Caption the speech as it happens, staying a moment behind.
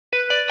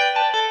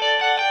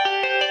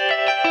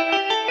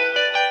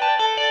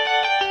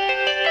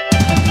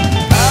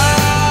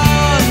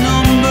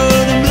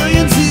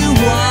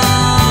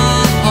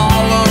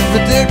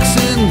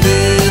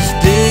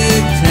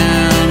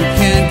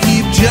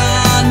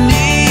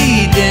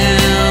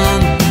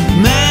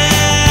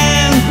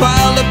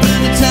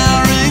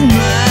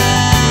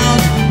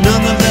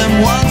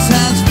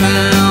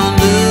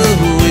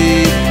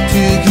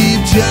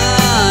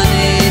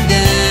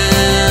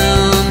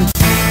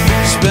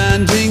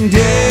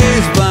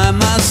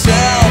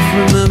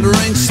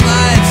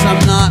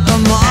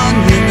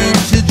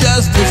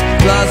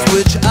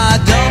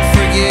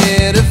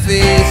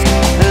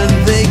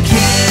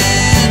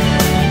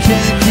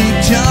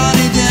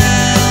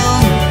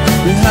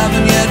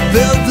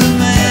built the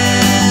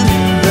man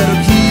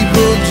that'll keep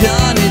old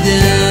Johnny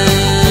down.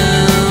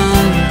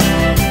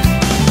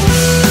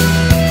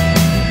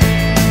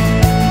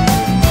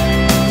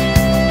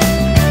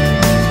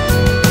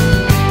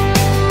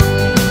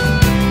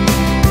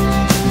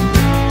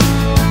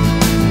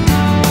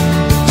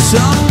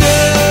 Some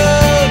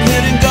dude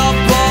hitting golf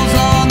balls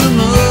on the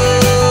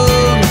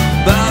moon,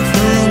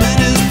 bathroom in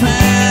his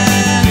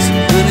pants,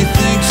 and he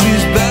thinks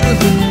he's better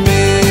than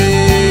me.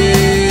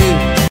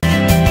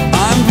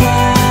 I'm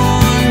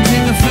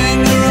pointing a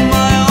finger in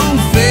my own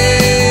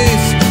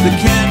face. They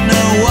can't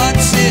know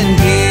what's in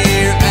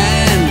here,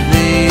 and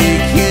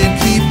they can't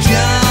keep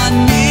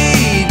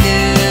Johnny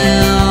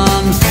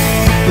down.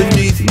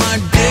 Beneath my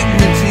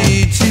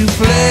dignity to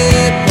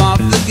flip off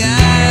the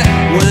guy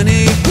when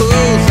he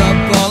pulls up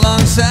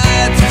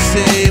alongside to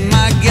say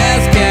my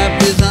gas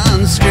cap is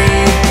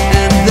unscrewed,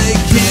 and they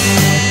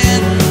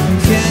can't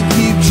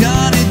keep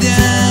Johnny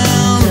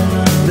down.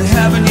 They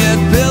haven't yet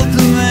built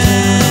the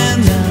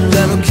man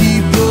that'll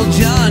keep old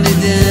Johnny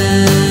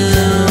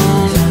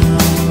down.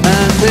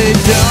 And they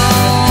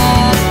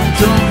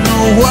don't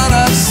know what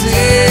I've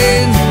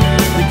seen.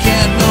 They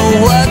can't know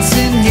what's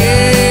in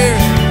here,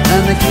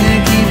 and they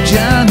can't keep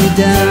Johnny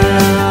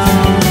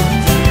down.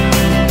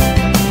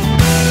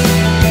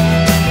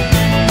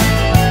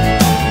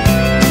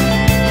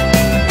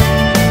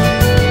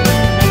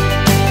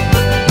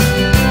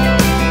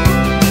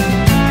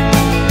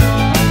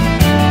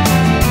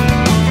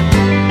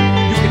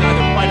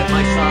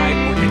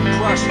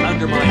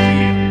 Under my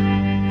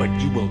heel,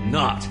 but you will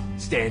not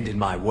stand in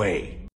my way.